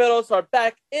Ontiveros are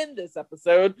back in this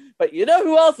episode, but you know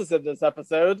who else is in this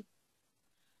episode?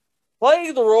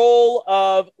 Playing the role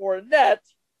of Ornette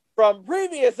from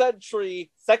previous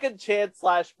entry, Second Chance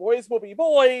 / Boys Will Be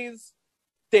Boys,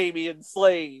 Damian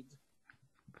Slade.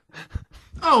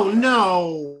 Oh,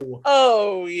 no.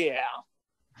 Oh, yeah.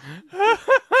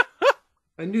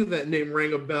 I knew that name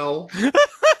rang a bell.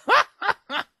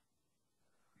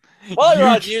 While you're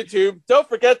on YouTube, don't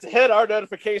forget to hit our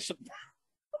notification.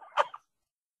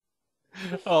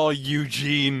 Oh,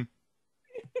 Eugene.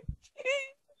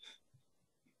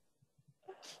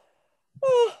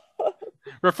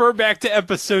 Refer back to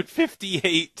episode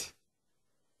 58.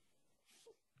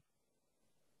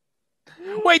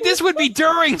 Wait, this would be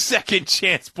during Second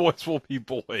Chance Boys Will Be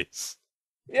Boys.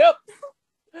 Yep.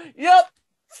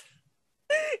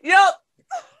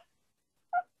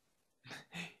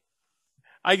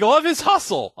 I love his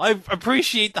hustle. I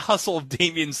appreciate the hustle of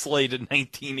Damian Slade in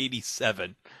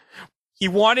 1987. He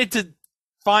wanted to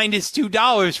find his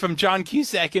 $2 from John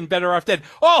Cusack in Better Off Dead.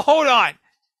 Oh, hold on.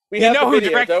 We have the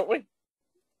video, don't we?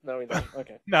 No, we don't.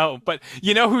 Okay. No, but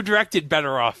you know who directed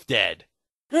Better Off Dead?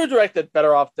 Who directed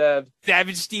Better Off Dead?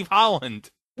 Savage Steve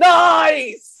Holland.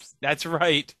 Nice! That's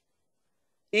right.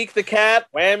 Eek the Cat,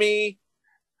 Whammy.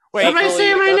 Wait, am I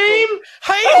saying my name?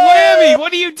 Hey, Whammy,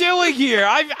 what are you doing here?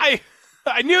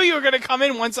 I knew you were going to come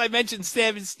in once I mentioned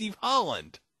Savage Steve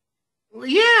Holland.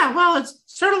 Yeah, well, it's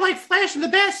sort of like flashing the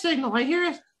bat signal. I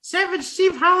hear Savage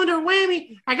Steve Holland or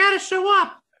Whammy. I gotta show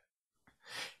up.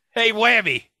 Hey,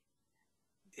 Whammy.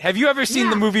 Have you ever seen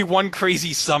the movie One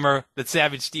Crazy Summer that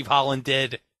Savage Steve Holland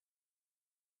did?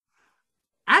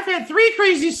 I've had 3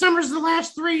 crazy summers the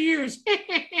last 3 years.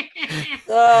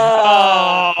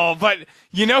 Oh, but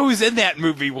you know who's in that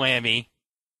movie, Whammy?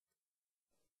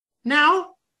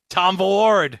 No. Tom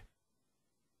Vallord.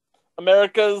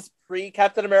 America's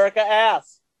pre-Captain America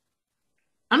ass.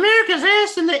 America's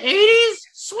ass in the 80s?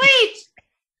 Sweet!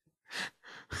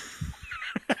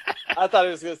 I thought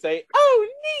he was going to say, oh,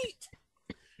 neat!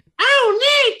 Oh,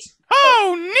 neat!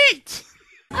 Oh, neat!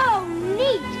 Oh,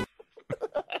 neat!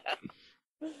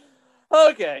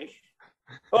 Okay.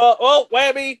 Well,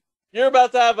 Whammy, you're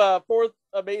about to have a 4th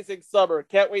amazing summer.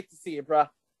 Can't wait to see you, bruh.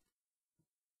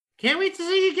 Can't wait to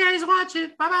see you guys watch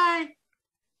it. Bye-bye.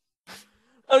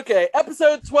 Okay,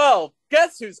 episode 12.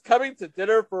 Guess who's coming to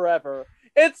dinner forever?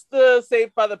 It's the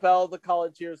Saved by the Bell, the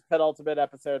college year's penultimate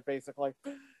episode, basically.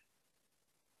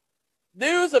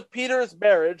 News of Peter's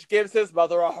marriage gives his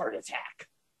mother a heart attack.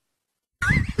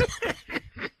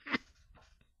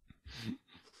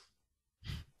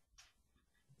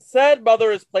 Said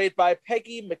mother is played by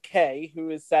Peggy McKay, who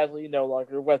is sadly no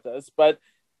longer with us, but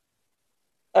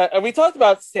and we talked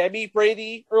about Sammy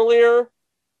Brady earlier.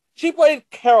 She played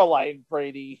Caroline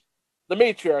Brady, the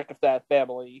matriarch of that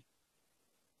family.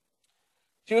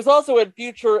 She was also in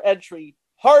future entry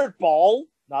Hardball,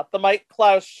 not the Mike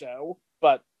Klaus show,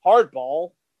 but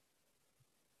Hardball.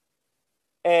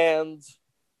 And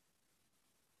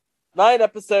 9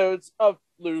 episodes of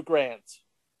Lou Grant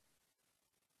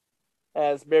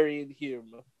as Marion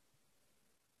Hume.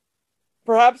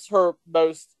 Perhaps her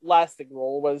most lasting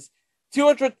role was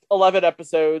 211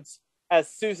 episodes as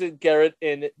Susan Garrett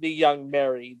in The Young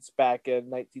Marrieds back in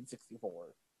 1964.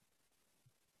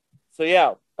 So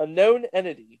yeah, a known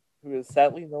entity who is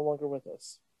sadly no longer with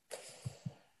us.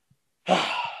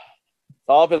 It's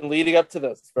all been leading up to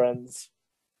this, friends.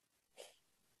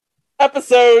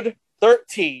 Episode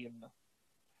 13.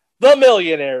 The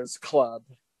Millionaires Club.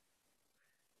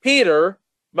 Peter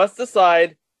must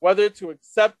decide whether to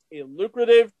accept a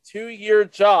lucrative 2-year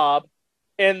job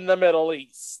in the Middle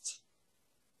East.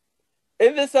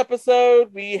 In this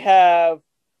episode, we have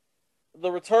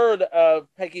the return of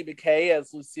Peggy McKay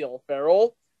as Lucille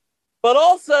Farrell, but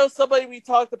also somebody we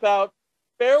talked about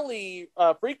fairly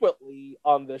frequently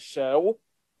on this show,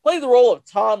 played the role of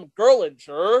Tom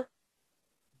Gerlinger,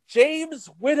 James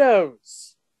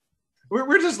Widows.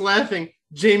 We're just laughing.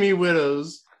 Jamie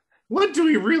Widows. What do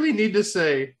we really need to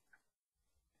say?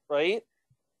 Right?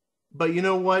 But you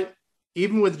know what?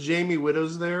 Even with Jamie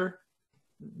Widows there,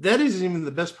 that isn't even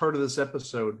the best part of this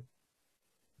episode.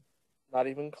 Not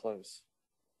even close.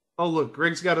 Oh, look,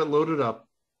 Greg's got it loaded up.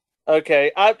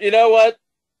 Okay, you know what?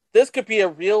 This could be a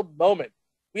real moment.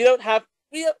 We don't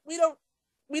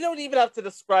even have to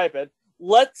describe it.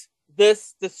 let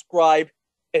this describe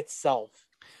itself.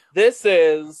 This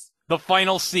is The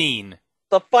final scene.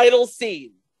 the final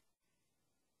scene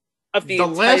of the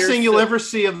last thing you'll se- ever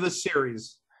see of this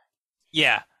series.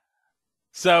 Yeah.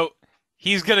 So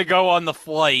he's gonna go on the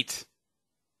flight.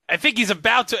 I think he's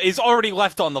already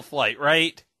left on the flight,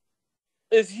 right?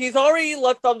 He's already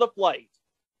left on the flight.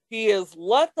 He is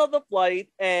left on the flight,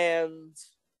 and,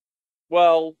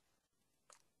 well,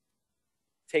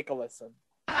 take a listen.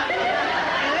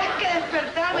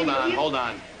 Hold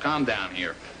on. Calm down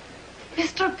here.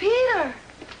 Mr. Peter,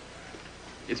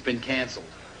 It's been canceled.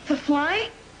 the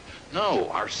flight? No,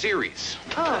 our series.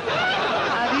 Oh,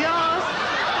 adios.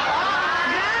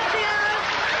 Gracias.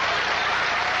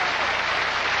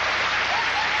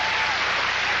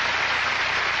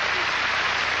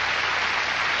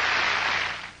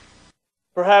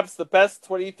 Perhaps the best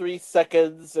 23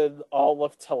 seconds in all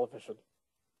of television.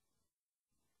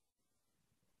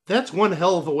 That's one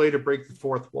hell of a way to break the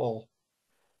fourth wall.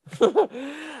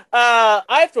 I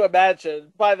have to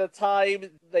imagine by the time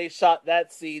they shot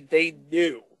that scene, they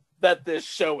knew that this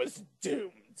show was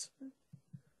doomed.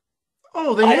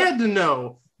 Oh, they had to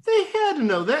know. They had to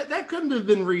know. That couldn't have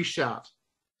been reshot.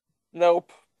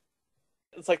 Nope.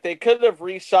 It's like they couldn't have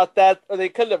reshot that, or they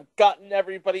couldn't have gotten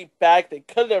everybody back. They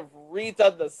couldn't have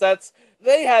redone the sets.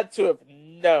 They had to have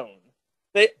known.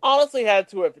 They honestly had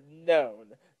to have known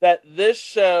that this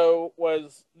show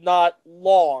was not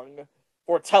long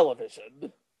for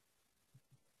television.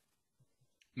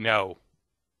 No.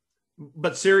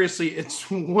 But seriously,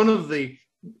 it's one of the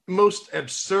most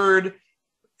absurd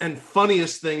and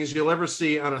funniest things you'll ever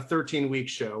see on a 13-week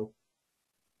show.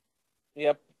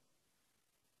 Yep.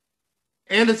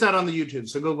 And it's out on the YouTube,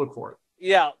 so go look for it.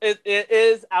 Yeah, it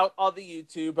is out on the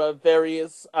YouTube of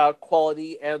various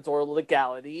quality and or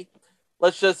legality.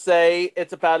 Let's just say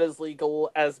it's about as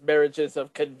legal as marriages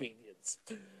of convenience.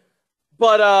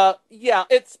 But yeah,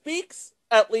 it speaks,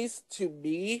 at least to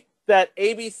me, that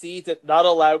ABC did not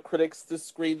allow critics to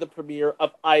screen the premiere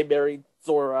of I Married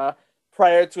Dora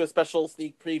prior to a special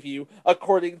sneak preview,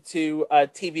 according to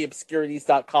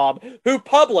TVobscurities.com, who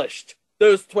published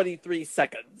those 23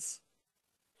 seconds.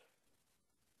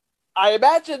 I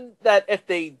imagine that if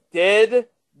they did,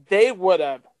 they would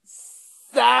have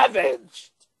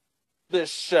savaged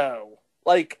this show.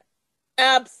 Like,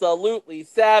 absolutely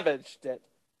savaged it.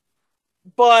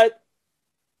 But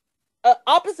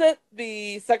opposite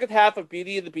the second half of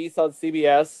Beauty and the Beast on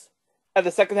CBS and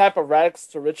the second half of Rags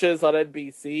to Riches on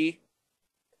NBC,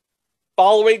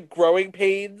 following Growing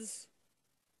Pains,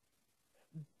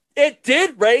 it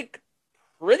did rank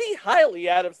pretty highly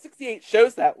out of 68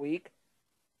 shows that week.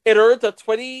 It earned a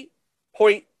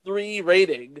 20.3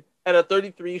 rating and a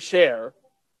 33 share,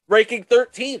 ranking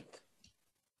 13th.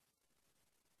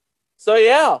 So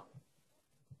yeah,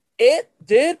 it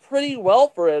did pretty well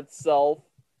for itself.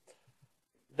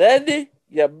 Then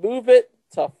you move it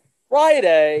to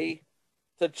Friday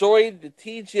to join the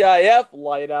TGIF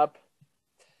lineup.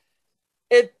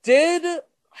 It did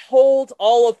hold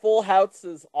all of Full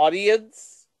House's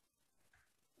audience,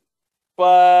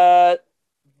 but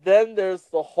then there's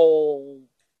the whole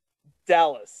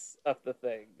Dallas of the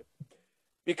thing.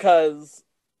 Because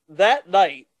that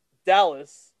night,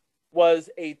 Dallas was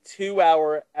a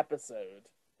 2-hour episode,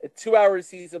 a 2-hour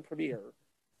season premiere.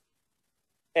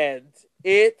 And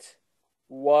it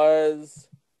was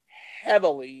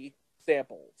heavily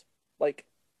sampled. Like,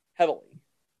 heavily.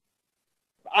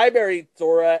 I Married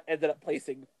Dora ended up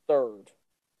placing third.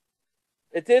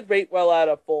 It did rate well out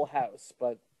of Full House,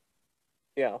 but,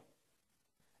 yeah.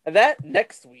 And that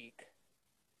next week,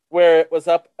 where it was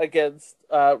up against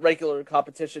regular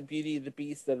competition, Beauty and the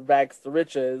Beast and Rags to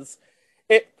Riches,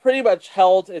 it pretty much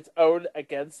held its own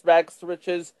against Rags to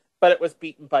Riches, but it was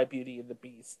beaten by Beauty and the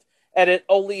Beast. And it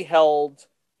only held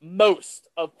most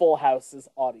of Full House's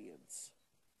audience.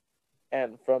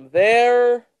 And from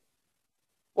there,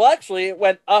 well, actually, it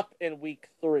went up in week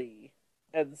 3,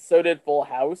 and so did Full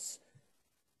House.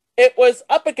 It was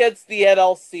up against the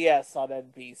NLCS on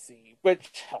NBC, which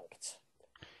helped.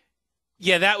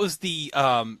 Yeah, that was the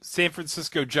San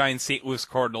Francisco Giants, St. Louis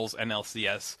Cardinals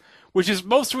NLCS, which is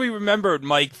mostly remembered,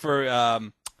 Mike, for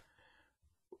what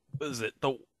is it?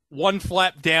 The one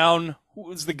flap down. Who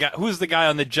was the guy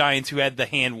on the Giants who had the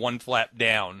hand one flap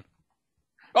down?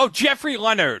 Oh, Jeffrey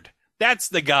Leonard. That's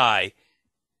the guy.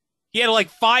 He had like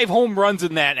 5 home runs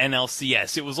in that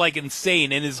NLCS. It was like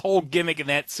insane, and his whole gimmick in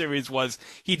that series was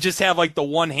he'd just have like the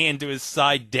one hand to his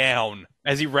side down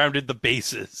as he rounded the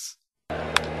bases.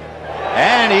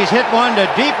 And he's hit one to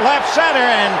deep left center,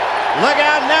 and look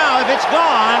out now. If it's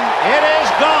gone, it is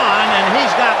gone, and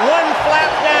he's got one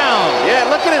flap down. Yeah, it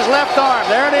looks look at his left arm.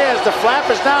 There it is. The flap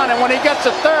is down, and when he gets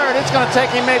to third, it's going to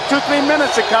take him maybe 2-3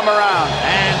 minutes to come around.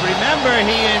 And remember,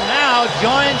 he now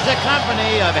joins the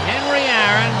company of Henry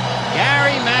Aaron,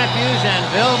 Gary Matthews, and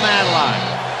Bill Matlock.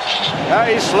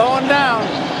 He's slowing down.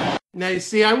 Now, you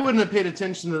see, I wouldn't have paid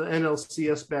attention to the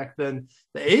NLCS back then.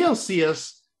 The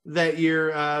ALCS that year,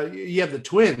 you have the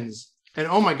Twins. And,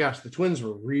 oh, my gosh, the Twins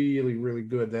were really, really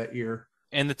good that year.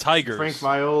 And the Tigers. Frank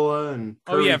Viola and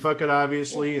Kirby Puckett,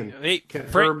 obviously, and Kent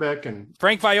Herbeck. And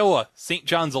Frank Viola, St.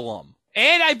 John's alum.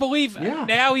 And I believe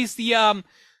now he's the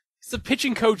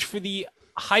pitching coach for the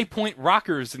High Point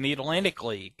Rockers in the Atlantic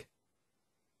League.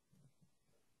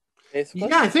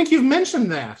 Yeah, I think you've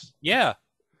mentioned that. Yeah.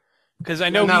 Because I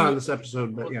know not on this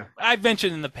episode, but yeah. I've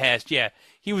mentioned in the past,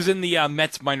 he was in the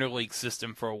Mets minor league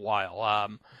system for a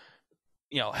while.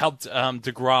 Helped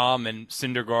DeGrom and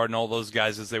Syndergaard and all those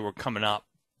guys as they were coming up.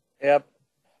 Yep.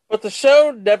 But the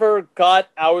show never got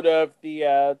out of the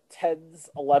 10s,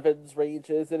 11s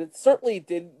ranges, and it certainly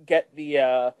didn't get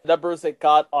the numbers it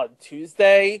got on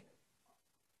Tuesday.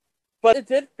 But it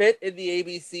did fit in the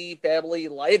ABC family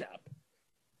lineup.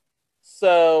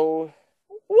 So,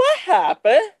 what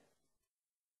happened?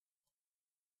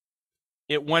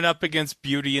 It went up against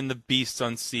Beauty and the Beast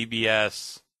on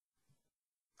CBS.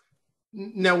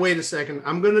 Now, wait a second.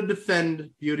 I'm going to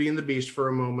defend Beauty and the Beast for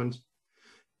a moment.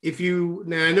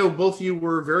 Now, I know both of you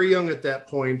were very young at that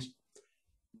point.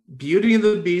 Beauty and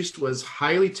the Beast was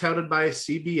highly touted by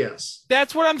CBS.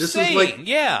 That's what I'm saying.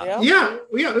 Yeah.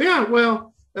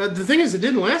 Well, the thing is, it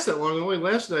didn't last that long. It only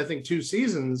lasted, I think, 2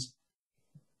 seasons.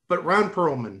 But Ron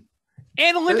Perlman.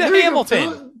 And Linda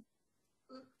Hamilton.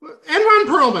 And Ron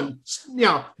Perlman.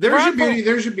 Yeah, there's your Beauty,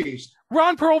 there's your Beast.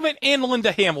 Ron Perlman and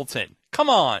Linda Hamilton. Come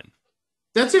on.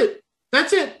 That's it.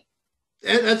 That's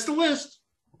the list.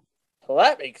 Well,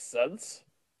 that makes sense.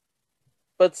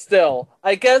 But still,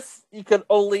 I guess you can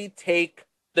only take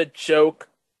the joke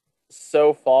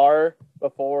so far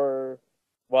before,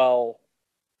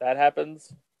 that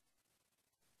happens.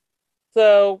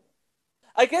 So,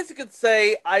 I guess you could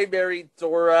say I Married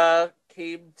Dora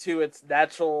came to its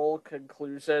natural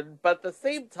conclusion, but at the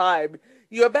same time,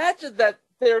 you imagine that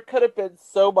there could have been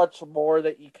so much more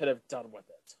that you could have done with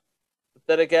it. But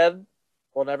then again,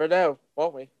 we'll never know,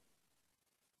 won't we?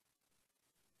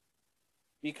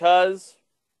 Because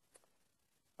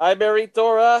I Married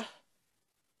Dora,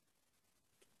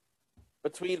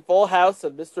 between Full House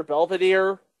and Mr.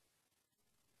 Belvedere,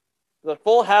 the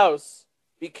Full House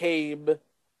became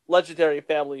legendary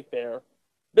family fare.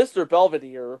 Mr.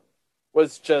 Belvedere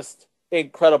was just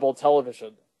incredible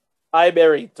television. I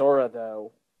Married Dora,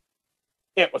 though,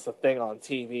 it was a thing on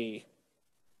TV.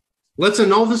 Let's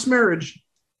annul this marriage.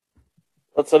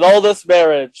 Let's annul this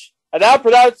marriage. And now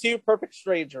pronounce you perfect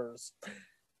strangers.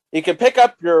 You can pick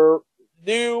up your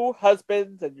new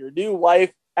husband and your new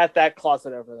wife at that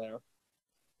closet over there.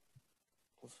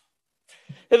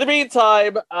 In the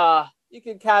meantime, you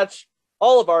can catch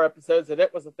all of our episodes at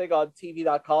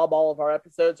itwasathingontv.com. All of our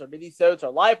episodes, our minisodes,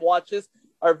 our live watches,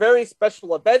 our very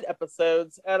special event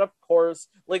episodes, and of course,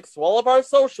 links to all of our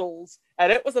socials at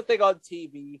It Was a Thing on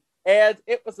TV and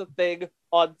It Was a Thing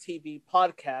on TV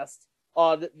podcast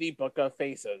on the Book of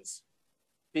Faces.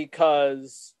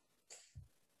 Because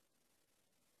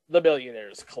the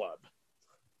Millionaires Club.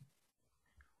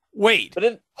 Wait,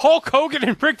 Hulk Hogan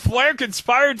and Ric Flair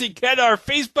conspired to get our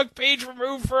Facebook page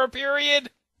removed for a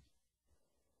period?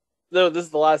 No, this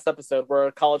is the last episode where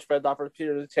a college friend offers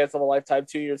Peter the chance of a lifetime,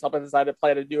 2 years, helping decide to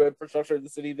plan a new infrastructure in the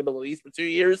city of the Middle East for 2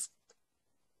 years.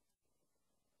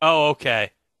 Oh,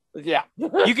 okay. Yeah.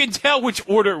 You can tell which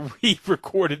order we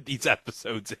recorded these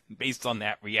episodes in based on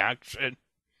that reaction.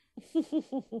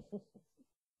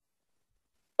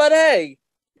 But hey,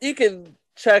 you can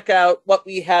check out what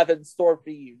we have in store for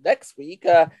you next week.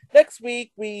 Next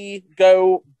week, we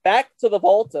go back to the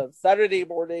vault of Saturday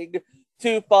morning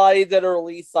to find an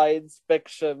early science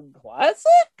fiction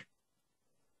classic?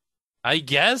 I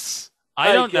guess.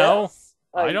 I don't know.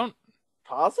 I don't.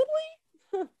 Possibly?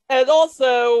 And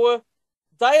also,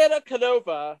 Diana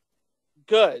Canova,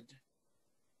 good.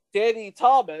 Danny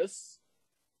Thomas,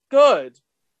 good.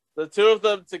 The two of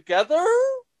them together?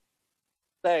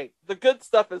 Hey, the good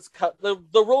stuff is the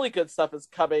really good stuff is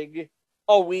coming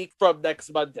a week from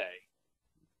next Monday.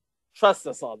 Trust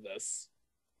us on this.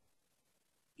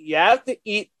 You have to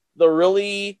eat the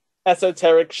really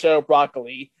esoteric show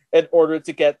broccoli in order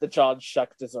to get the John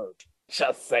Shuck dessert.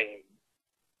 Just saying.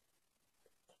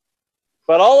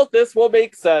 But all of this will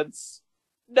make sense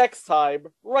next time,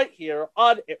 right here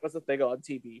on It Was a Thing on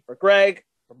TV. For Greg,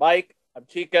 for Mike, I'm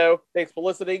Chico. Thanks for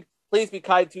listening. Please be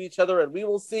kind to each other, and we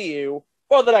will see you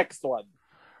for the next one.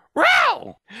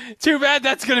 Wow! Too bad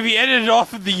that's going to be edited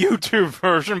off of the YouTube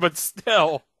version, but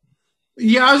still.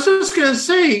 Yeah, I was just gonna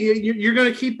say you're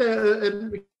gonna keep that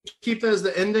as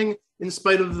the ending in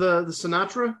spite of the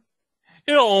Sinatra.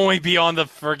 It'll only be on the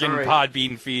friggin'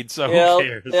 Podbean feed, so who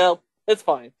cares? Yeah, it's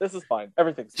fine. This is fine.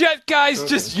 Everything's fine. Guys,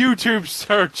 just YouTube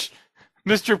search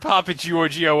Mr. Papa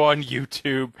Giorgio on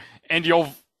YouTube, and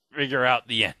you'll figure out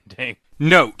the ending.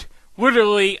 Note,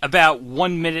 literally about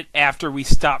 1 minute after we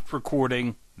stopped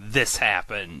recording, this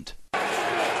happened. He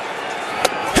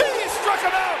struck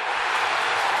him out!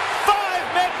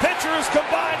 5 Met pitchers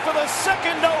combined for the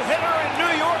second no-hitter in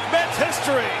New York Mets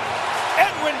history.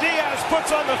 Edwin Diaz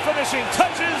puts on the finishing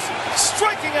touches,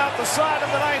 striking out the side of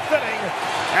the 9th inning,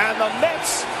 and the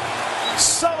Mets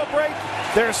celebrate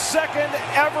their second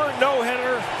ever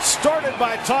no-hitter, started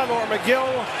by Tylor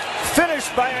McGill,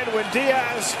 finished by Edwin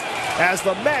Diaz, as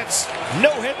the Mets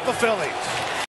no-hit the Phillies.